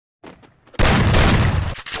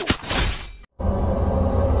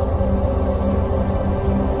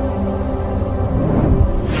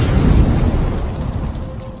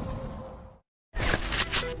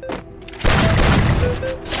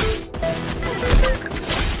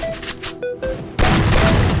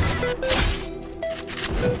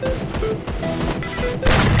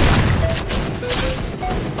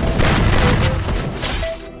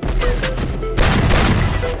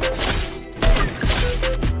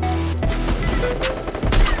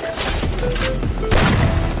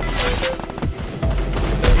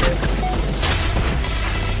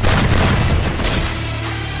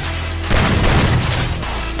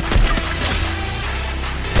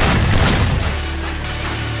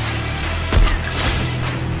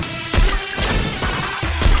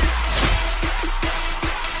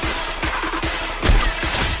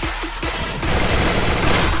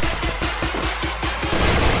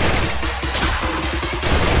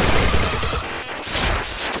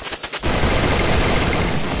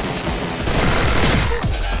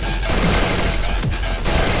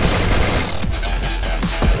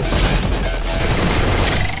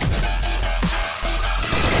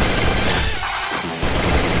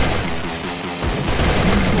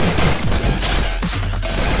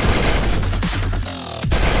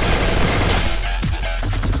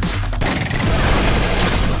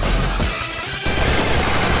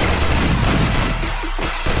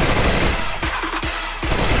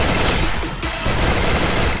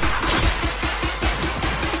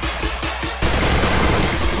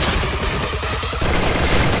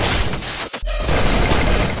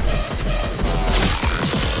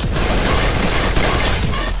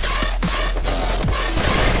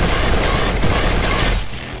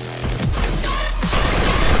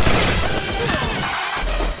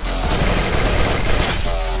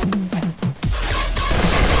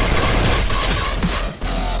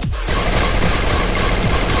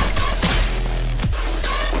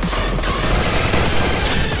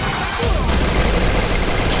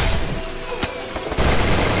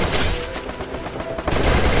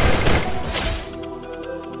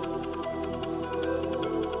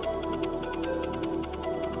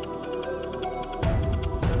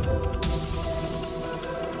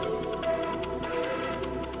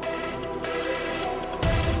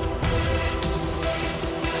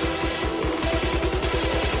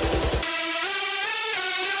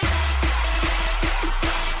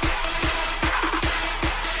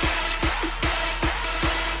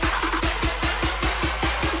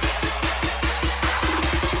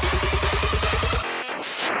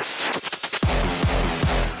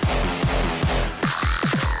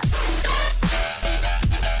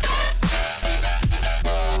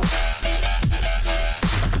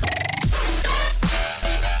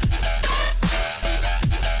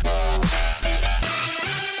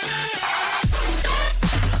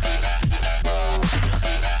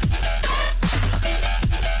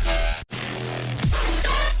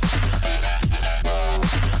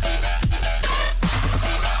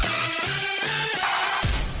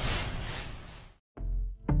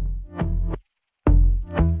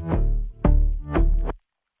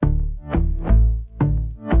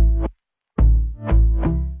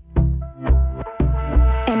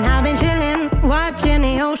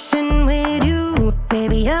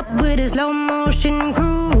Baby up with a slow motion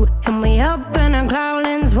crew, and we up in our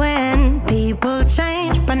growlings when people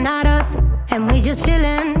change, but not us. And we just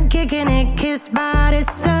chillin', kicking it, kissed by the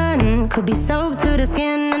sun. Could be soaked to the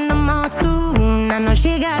skin in the mall soon. I know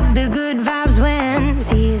she got the good vibes when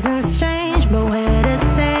seasons change, but we're the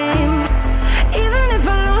same. Even if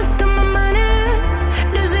I lost all my money,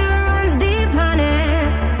 the zero runs deep, honey.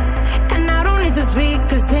 And I don't need to speak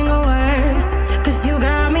a single word, 'cause you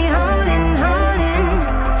got me holding, holding.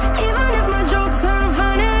 Even if my jokes aren't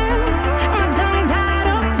funny, my tongue tied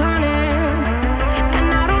up on it. And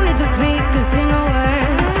I don't need to speak a single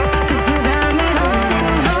word, 'cause you got me holding,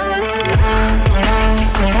 holding.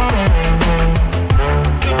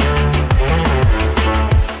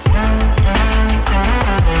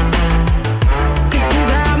 'Cause you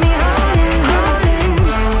got me holding, holding.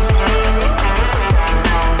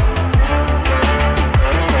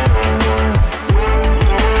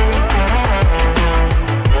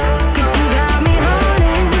 'Cause you got me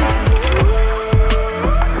holding.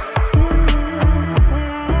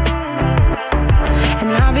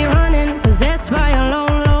 And I'll be running, possessed by a low,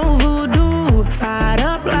 low voodoo. Fired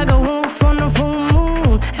up like a wolf on a full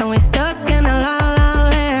moon, and we're stuck in a la la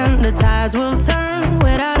land. The tides will turn.